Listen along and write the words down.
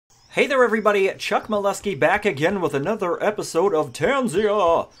Hey there everybody, Chuck Mlusky back again with another episode of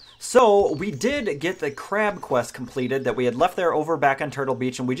Tanzia! So, we did get the crab quest completed that we had left there over back on Turtle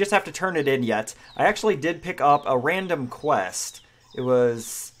Beach, and we just have to turn it in yet. I actually did pick up a random quest. It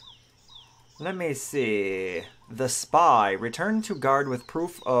was... let me see... The Spy. Return to guard with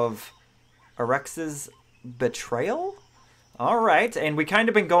proof of Arex's betrayal? Alright, and we kind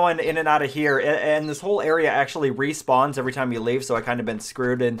of been going in and out of here, and this whole area actually respawns every time you leave, so I kind of been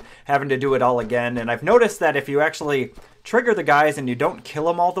screwed and having to do it all again. And I've noticed that if you actually trigger the guys and you don't kill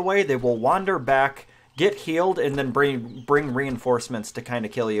them all the way, they will wander back, get healed, and then bring reinforcements to kind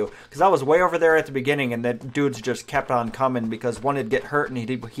of kill you. Because I was way over there at the beginning, and the dudes just kept on coming because one would get hurt and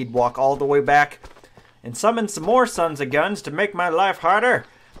he'd walk all the way back and summon some more sons of guns to make my life harder.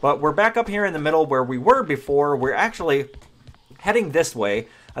 But we're back up here in the middle where we were before. We're actually heading this way.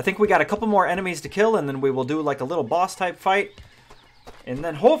 I think we got a couple more enemies to kill, and then we will do like a little boss type fight. And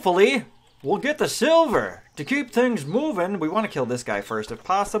then hopefully we'll get the silver to keep things moving. We want to kill this guy first if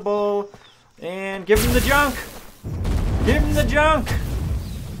possible. And give him the junk. Give him the junk.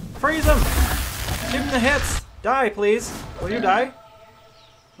 Freeze him. Give him the hits. Die, please. Will you die?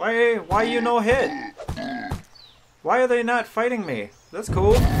 Why you no hit? Why are they not fighting me? That's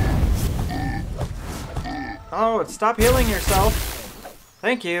cool. Oh, stop healing yourself.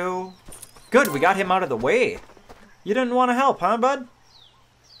 Thank you. Good, we got him out of the way. You didn't want to help, huh, bud?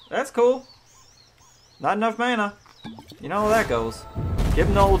 That's cool. Not enough mana. You know how that goes. Give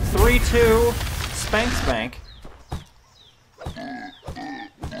him the old 3-2 spank spank.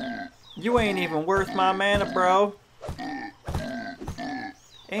 You ain't even worth my mana, bro.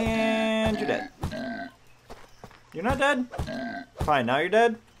 And you're dead. You're not dead? Fine, now you're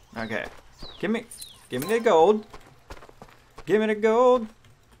dead? Okay. Give me the gold. Give me the gold.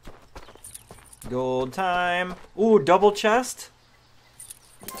 Gold time. Ooh, double chest.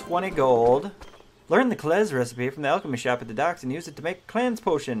 20 gold. Learn the Klez recipe from the alchemy shop at the docks and use it to make a cleanse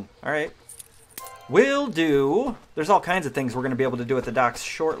potion. Alright. Will do. There's all kinds of things we're going to be able to do at the docks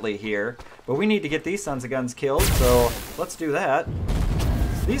shortly here. But we need to get these sons of guns killed, so let's do that.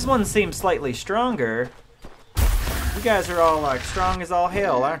 These ones seem slightly stronger. You guys are all like strong as all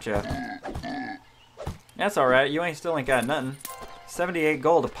hell, aren't you? That's alright, you still ain't got nothing. 78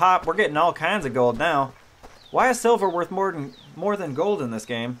 gold a pop. We're getting all kinds of gold now. Why is silver worth more than gold in this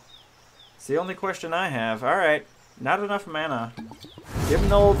game? It's the only question I have. Alright, not enough mana. Give him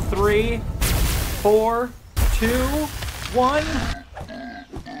the old 3, 4, 2, 1.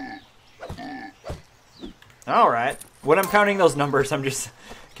 Alright. When I'm counting those numbers, I'm just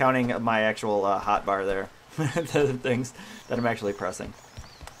counting my actual hotbar there. The things that I'm actually pressing.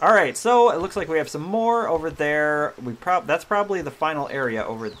 Alright, so it looks like we have some more over there. That's probably the final area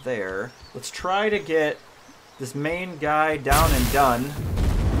over there. Let's try to get this main guy down and done.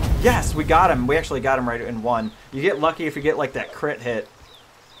 Yes, we got him. We actually got him right in one. You get lucky if you get like that crit hit.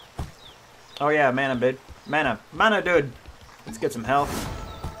 Oh yeah, mana, dude. Mana, dude. Let's get some health.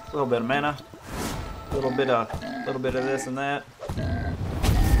 A little bit of mana. A little bit of this and that.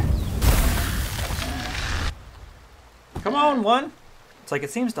 Come on, one. It's like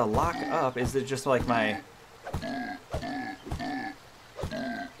it seems to lock up. Is it just like my...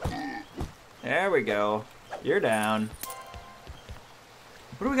 There we go. You're down.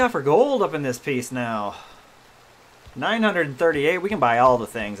 What do we got for gold up in this piece now? 938. We can buy all the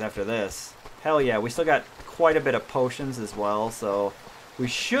things after this. Hell yeah. We still got quite a bit of potions as well, so we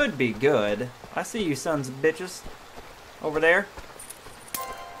should be good. I see you sons of bitches over there.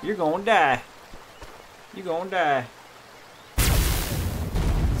 You're gonna die. You're gonna die.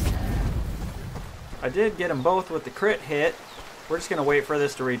 I did get them both with the crit hit. We're just going to wait for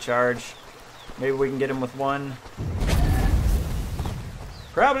this to recharge. Maybe we can get him with one.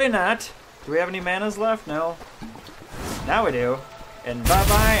 Probably not. Do we have any manas left? No. Now we do. And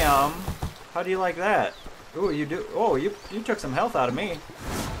bye-bye, How do you like that? Ooh, you do. Oh, you took some health out of me.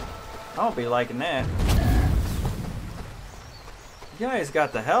 I won't be liking that. You guys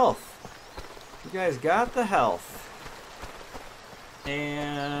got the health. You guys got the health.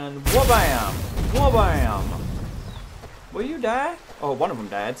 And wha-bam! Wha-bam! Will you die? Oh, one of them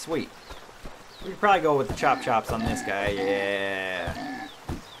died. Sweet. We could probably go with the chop chops on this guy. Yeah.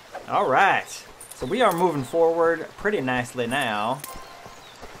 Alright. So we are moving forward pretty nicely now.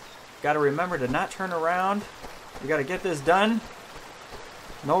 Gotta remember to not turn around. We gotta get this done.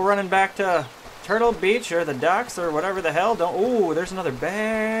 No running back to Turtle Beach or the docks or whatever the hell. Don't. Ooh, there's another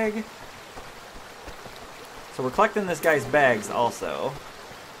bag. So we're collecting this guy's bags also.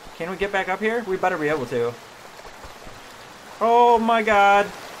 Can we get back up here? We better be able to. Oh my god.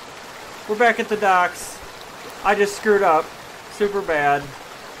 We're back at the docks. I just screwed up. Super bad.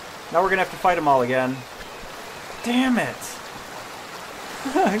 Now we're gonna have to fight them all again. Damn it!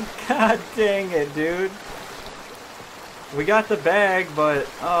 God dang it, dude. We got the bag, but...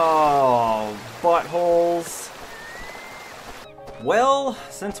 Oh, buttholes. Well,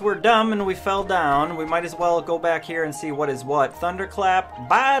 since we're dumb and we fell down, we might as well go back here and see what is what. Thunderclap,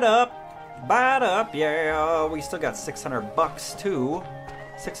 bite up! Bite up, yeah! We still got 600 bucks, too.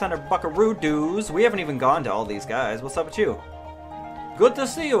 600 buckaroo dues. We haven't even gone to all these guys. What's up with you? Good to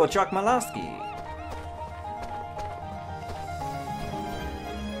see you, Chuck Mlusky.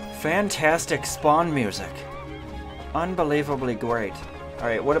 Fantastic spawn music. Unbelievably great.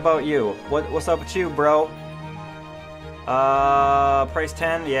 Alright, what about you? What's up with you, bro? Price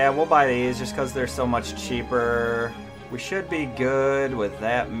 10? Yeah, we'll buy these just because they're so much cheaper. We should be good with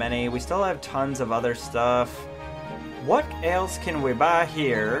that many. We still have tons of other stuff. What else can we buy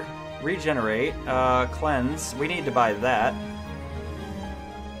here? Regenerate, cleanse. We need to buy that.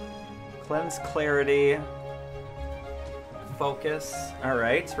 Cleanse, clarity, focus.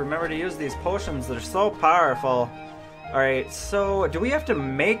 Alright, remember to use these potions. They're so powerful. Alright, so do we have to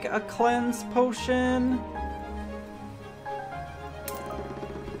make a cleanse potion?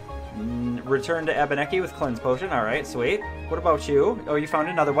 Return to Abenaki with cleanse potion. Alright, sweet. What about you? Oh, you found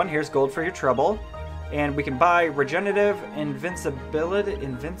another one. Here's gold for your trouble. And we can buy regenerative invincibility.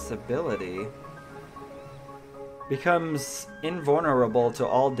 Becomes invulnerable to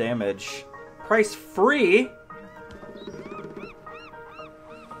all damage. Price free?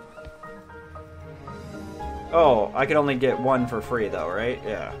 Oh, I could only get one for free though, right?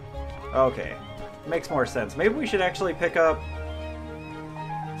 Yeah. Okay. Makes more sense. Maybe we should actually pick up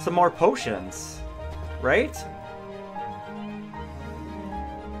some more potions, right?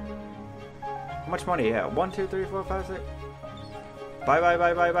 How much money? Yeah, 1, 2, 3, 4, 5, 6.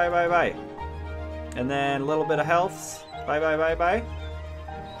 Buy. And then a little bit of healths. Buy.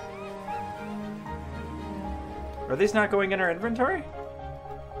 Are these not going in our inventory?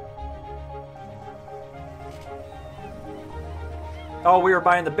 Oh, we were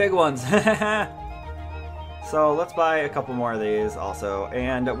buying the big ones. So let's buy a couple more of these also.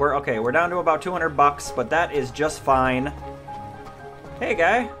 And we're okay, we're down to about 200 bucks, but that is just fine. Hey,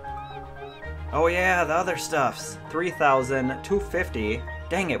 guy. Oh yeah, the other stuffs. 3,250.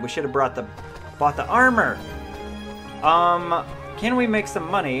 Dang it, we should have bought the armor. Can we make some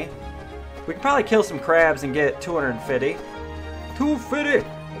money? We could probably kill some crabs and get 250. 250!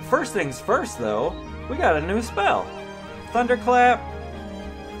 First things first, though, we got a new spell. Thunderclap.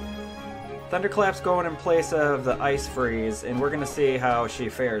 Thunderclap's going in place of the Ice Freeze, and we're gonna see how she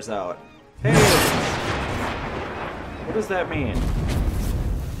fares out. Hey! What does that mean?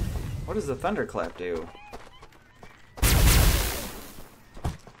 What does the Thunderclap do?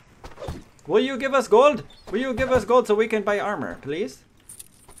 Will you give us gold? Will you give us gold so we can buy armor, please?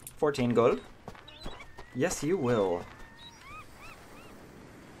 14 gold. Yes, you will.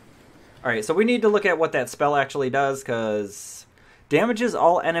 Alright, so we need to look at what that spell actually does, because... Damages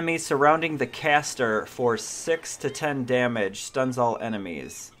all enemies surrounding the caster for 6 to 10 damage. Stuns all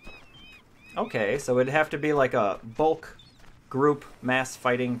enemies. Okay, so it'd have to be like a bulk group mass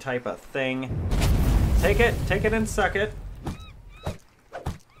fighting type of thing. Take it and suck it.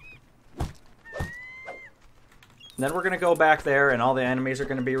 Then we're gonna go back there and all the enemies are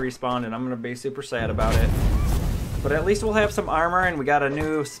gonna be respawned and I'm gonna be super sad about it. But at least we'll have some armor and we got a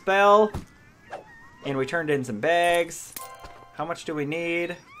new spell. And we turned in some bags. How much do we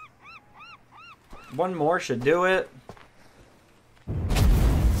need? One more should do it.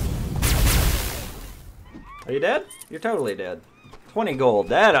 Are you dead? You're totally dead. 20 gold.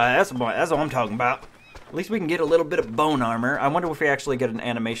 That's what I'm talking about. At least we can get a little bit of bone armor. I wonder if we actually get an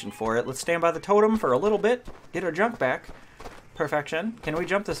animation for it. Let's stand by the totem for a little bit. Get our junk back. Perfection. Can we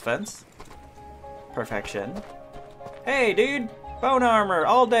jump this fence? Perfection. Hey, dude. Bone armor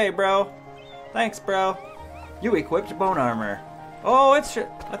all day, bro. Thanks, bro. You equipped bone armor. Oh, I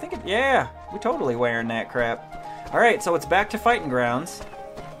think it, yeah. We totally wearing that crap. Alright, so it's back to fighting grounds.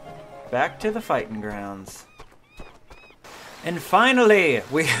 Back to the fighting grounds. And finally,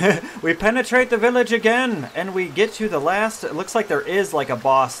 we penetrate the village again, and we get to the last, it looks like there is like a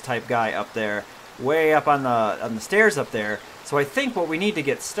boss type guy up there, way up on the stairs up there. So I think what we need to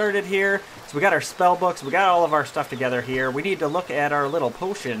get started here, so we got our spell books, we got all of our stuff together here. We need to look at our little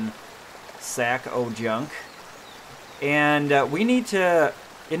potion sack junk. And we need to,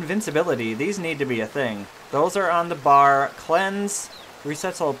 invincibility, these need to be a thing. Those are on the bar. Cleanse,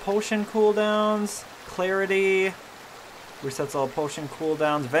 resets all potion cooldowns. Clarity, resets all potion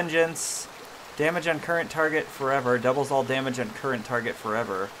cooldowns. Vengeance, damage on current target forever. Doubles all damage on current target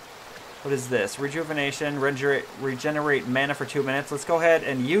forever. What is this? Rejuvenation, regenerate mana for 2 minutes. Let's go ahead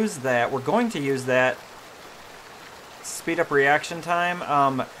and use that. We're going to use that. Speed up reaction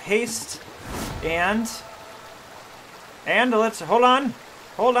time. Haste. And let's, hold on.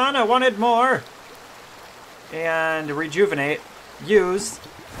 Hold on, I wanted more. And rejuvenate. Use.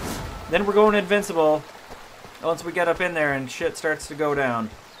 Then we're going invincible once we get up in there and shit starts to go down.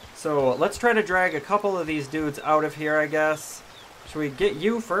 So let's try to drag a couple of these dudes out of here, I guess. Should we get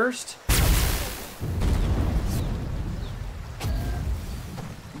you first?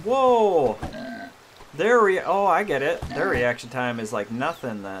 Whoa! Oh, I get it. Their reaction time is like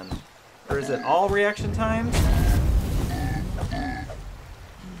nothing then. Or is it all reaction times?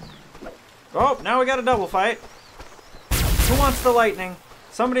 Oh, now we got a double fight. Who wants the lightning?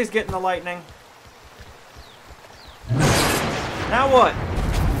 Somebody's getting the lightning. Now what?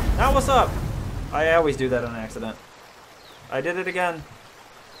 Now what's up? I always do that on accident. I did it again.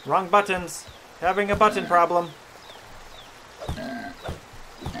 Wrong buttons. Having a button problem.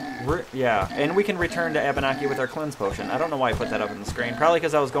 Yeah, and we can return to Abenaki with our cleanse potion. I don't know why I put that up on the screen. Probably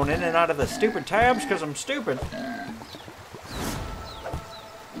because I was going in and out of the stupid tabs because I'm stupid.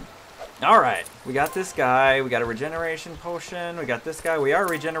 Alright, we got this guy. We got a regeneration potion. We got this guy. We are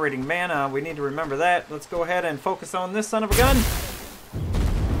regenerating mana. We need to remember that. Let's go ahead and focus on this son of a gun.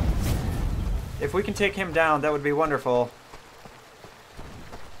 If we can take him down, that would be wonderful.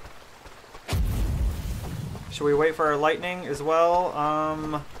 Should we wait for our lightning as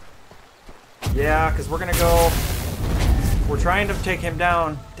well? Yeah, because we're going to go... We're trying to take him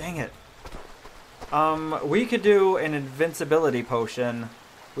down. Dang it. We could do an invincibility potion.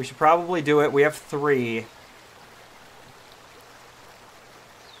 We should probably do it. We have 3.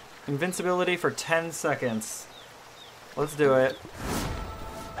 Invincibility for 10 seconds. Let's do it.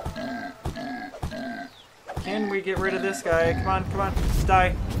 Can we get rid of this guy? Come on, come on. Just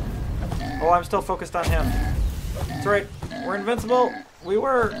die. Oh, I'm still focused on him. That's right. We're invincible. We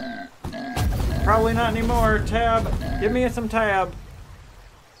were. Probably not anymore. Tab. Give me some tab.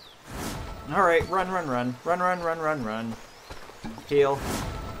 Alright, run, run, run. Run, run, run, run, run. Heal.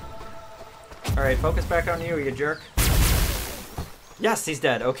 Alright, focus back on you, you jerk. Yes, he's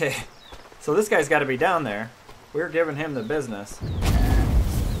dead. Okay. So this guy's got to be down there. We're giving him the business.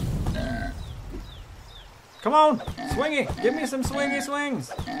 Come on! Swingy! Give me some swingy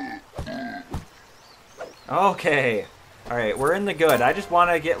swings! Okay. Alright, we're in the good. I just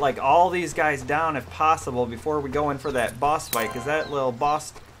want to get like all these guys down if possible before we go in for that boss fight, because that little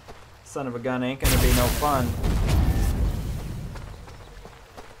boss son of a gun ain't gonna be no fun.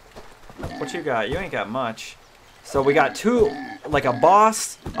 What you got? You ain't got much. So we got 2, like a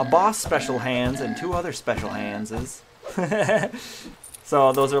boss special hands and 2 other special handses.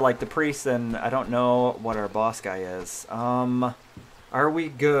 So those are like the priests, and I don't know what our boss guy is. Are we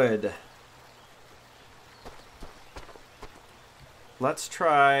good? Let's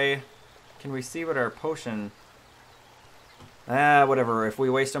try... Can we see what our potion... whatever. If we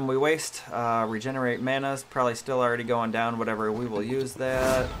waste them, we waste. Regenerate mana's probably still already going down. Whatever. We will use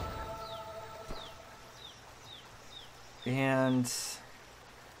that. And...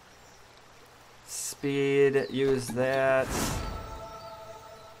 Speed. Use that.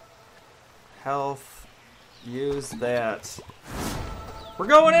 Health. Use that. We're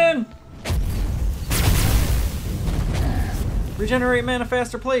going in! Regenerate mana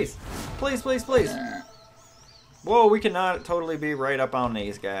faster, please. Please, please, please. Whoa, we cannot totally be right up on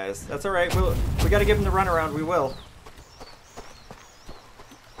these guys. That's alright. We gotta give them the runaround. We will.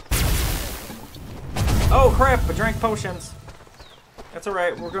 Oh, crap. I drank potions. That's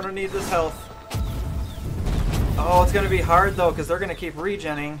alright. We're gonna need this health. Oh, it's gonna be hard, though, because they're gonna keep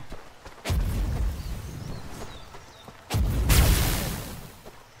regenning.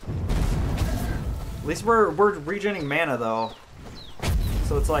 At least we're regenning mana, though.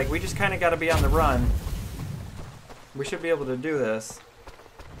 So it's like, we just kind of got to be on the run. We should be able to do this.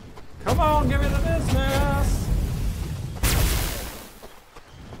 Come on, give me the business!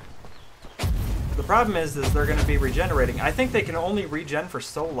 The problem is they're going to be regenerating. I think they can only regen for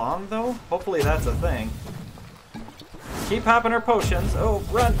so long, though. Hopefully that's a thing. Keep popping our potions. Oh,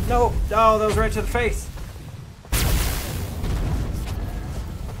 run! No! Oh, that was right to the face.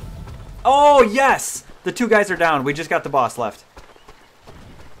 Oh, yes! The 2 guys are down. We just got the boss left.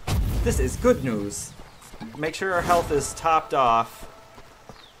 This is good news. Make sure our health is topped off.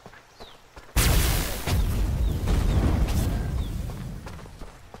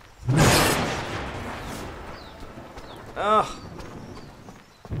 Ugh.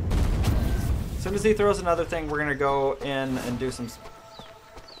 As soon as he throws another thing, we're gonna go in and do some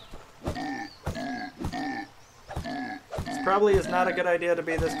Probably is not a good idea to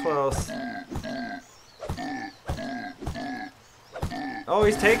be this close. Oh,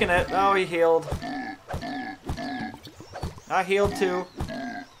 he's taking it. Oh, he healed. I healed too.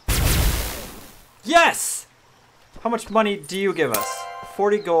 Yes! How much money do you give us?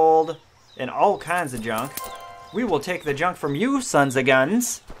 40 gold and all kinds of junk. We will take the junk from you, sons of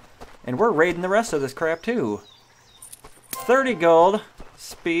guns. And we're raiding the rest of this crap too. 30 gold,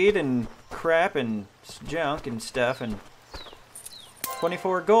 speed and crap and junk and stuff, and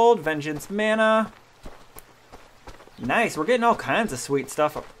 24 gold, vengeance mana. Nice, we're getting all kinds of sweet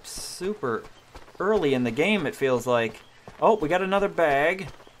stuff super early in the game, it feels like. Oh, we got another bag.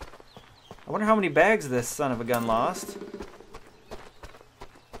 I wonder how many bags this son of a gun lost.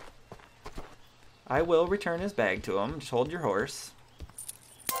 I will return his bag to him. Just hold your horse.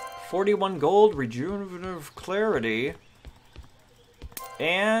 41 gold, rejuvenative clarity.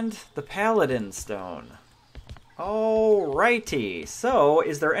 And the Paladin Stone. Alrighty. So,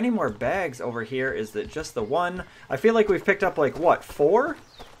 is there any more bags over here? Is it just the one? I feel like we've picked up, like, what, 4?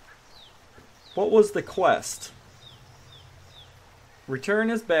 What was the quest? Return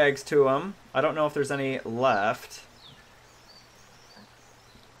his bags to him. I don't know if there's any left.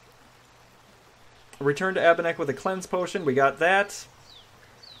 Return to Abenek with a cleanse potion. We got that.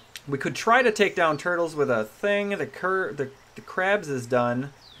 We could try to take down turtles with a thing. The crabs is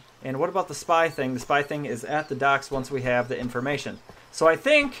done. And what about the spy thing? The spy thing is at the docks once we have the information. So I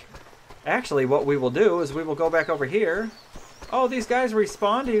think, actually, what we will do is we will go back over here. Oh, these guys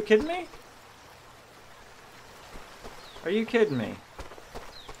respawned? Are you kidding me? Are you kidding me?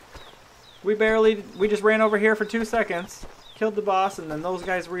 We just ran over here for 2 seconds, killed the boss, and then those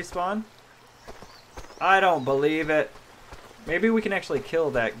guys respawn? I don't believe it. Maybe we can actually kill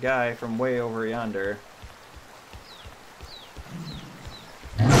that guy from way over yonder.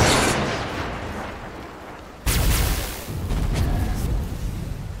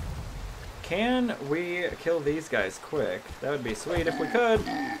 Can we kill these guys quick? That would be sweet if we could.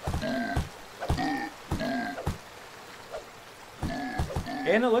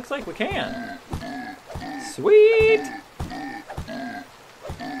 And it looks like we can. Sweet!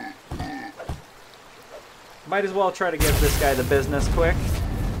 Might as well try to give this guy the business quick.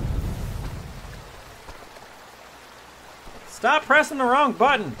 Stop pressing the wrong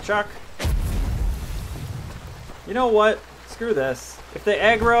button, Chuck. You know what? Screw this. If they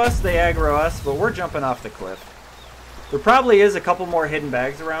aggro us, they aggro us, but we're jumping off the cliff. There probably is a couple more hidden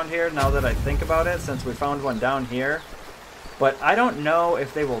bags around here now that I think about it, since we found one down here. But I don't know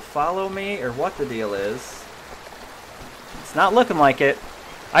if they will follow me or what the deal is. It's not looking like it.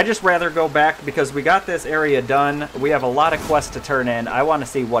 I just rather go back because we got this area done. We have a lot of quests to turn in. I want to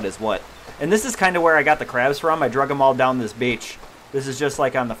see what is what. And this is kind of where I got the crabs from. I drug them all down this beach. This is just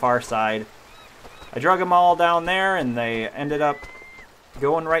like on the far side. I drug them all down there and they ended up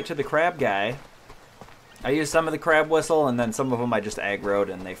going right to the crab guy. I used some of the crab whistle and then some of them I just aggroed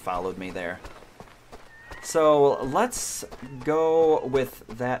and they followed me there. So let's go with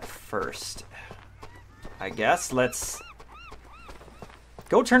that first. I guess let's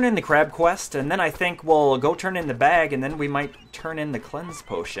go turn in the crab quest, and then I think we'll go turn in the bag, and then we might turn in the cleanse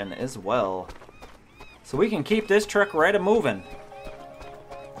potion as well. So we can keep this truck right a-moving.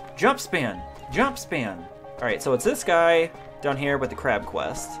 Jump spin! Jump spin! Alright, so it's this guy down here with the crab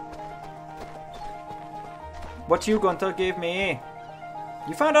quest. What you going to give me?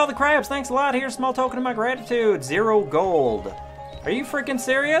 You found all the crabs, thanks a lot. Here's a small token of my gratitude. 0 gold. Are you freaking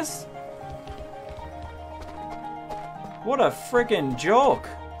serious? What a freaking joke.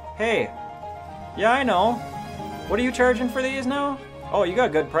 Hey. Yeah, I know. What are you charging for these now? Oh, you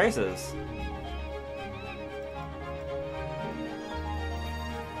got good prices.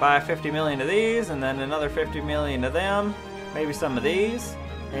 Buy 50 million of these, and then another 50 million of them. Maybe some of these.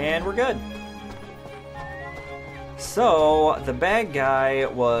 And we're good. So, the bag guy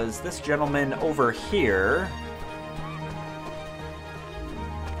was this gentleman over here.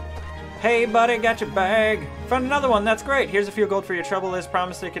 Hey buddy, got your bag. Found another one, that's great. Here's a few gold for your trouble. As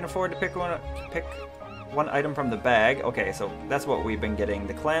promised, you can afford to pick one item from the bag. Okay, so that's what we've been getting.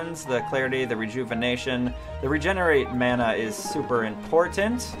 The cleanse, the clarity, the rejuvenation. The regenerate mana is super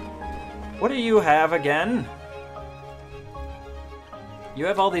important. What do you have again? You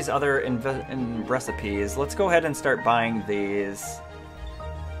have all these other recipes. Let's go ahead and start buying these.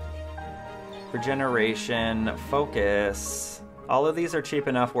 Regeneration, focus. All of these are cheap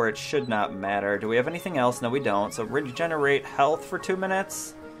enough where it should not matter. Do we have anything else? No, we don't. So regenerate health for 2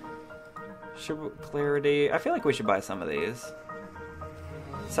 minutes. Clarity. I feel like we should buy some of these.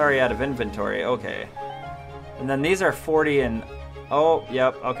 Sorry, out of inventory. Okay. And then these are 40 and... Oh,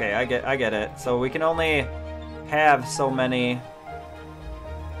 yep. Okay, I get it. So we can only have so many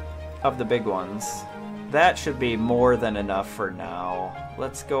of the big ones. That should be more than enough for now.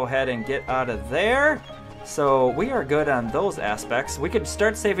 Let's go ahead and get out of there. So we are good on those aspects. We could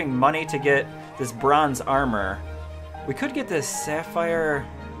start saving money to get this bronze armor. We could get this sapphire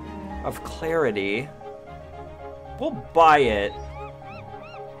of clarity. We'll buy it.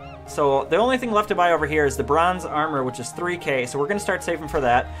 So the only thing left to buy over here is the bronze armor, which is 3K. So we're going to start saving for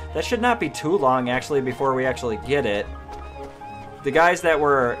that. That should not be too long, actually, before we actually get it. The guys that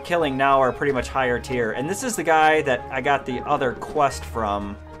we're killing now are pretty much higher tier. And this is the guy that I got the other quest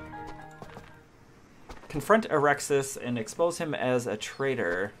from. Confront Erexis and expose him as a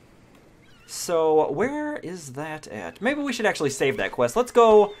traitor. So where is that at? Maybe we should actually save that quest. Let's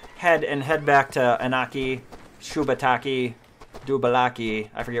go ahead and head back to Anaki, Shubataki, Dubalaki.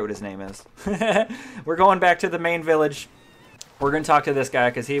 I forget what his name is. We're going back to the main village. We're going to talk to this guy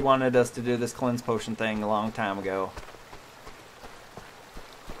because he wanted us to do this cleanse potion thing a long time ago.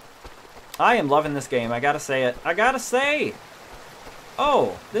 I am loving this game. I gotta say it. I gotta say!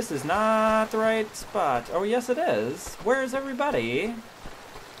 Oh, this is not the right spot. Oh, yes it is. Where is everybody?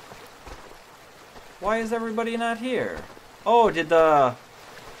 Why is everybody not here? Oh, did the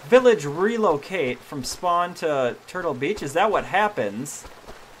village relocate from Spawn to Turtle Beach? Is that what happens?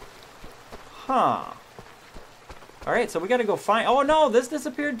 Huh. Alright, so we gotta go find... Oh no, this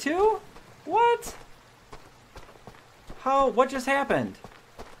disappeared too? What? How? What just happened?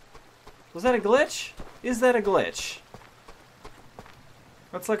 Was that a glitch? Is that a glitch?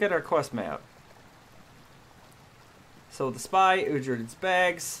 Let's look at our quest map. So the spy, Uhtred's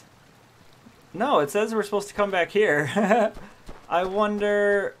bags. No, it says we're supposed to come back here. I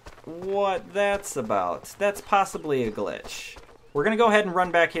wonder what that's about. That's possibly a glitch. We're gonna go ahead and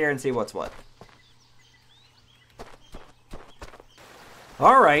run back here and see what's what.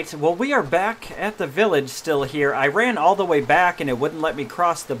 Alright, well we are back at the village still here. I ran all the way back and it wouldn't let me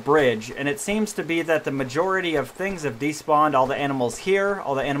cross the bridge, and it seems to be that the majority of things have despawned. All the animals here,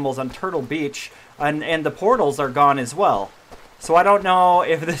 all the animals on Turtle Beach, and the portals are gone as well. So I don't know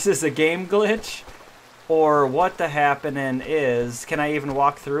if this is a game glitch or what the happening is. Can I even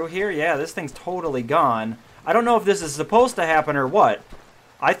walk through here? Yeah, this thing's totally gone. I don't know if this is supposed to happen or what.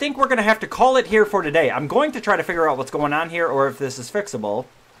 I think we're going to have to call it here for today. I'm going to try to figure out what's going on here or if this is fixable.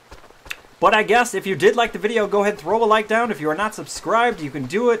 But I guess if you did like the video, go ahead and throw a like down. If you are not subscribed, you can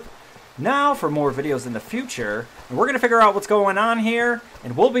do it now for more videos in the future. And we're going to figure out what's going on here.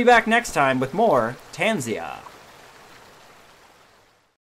 And we'll be back next time with more Tanzia.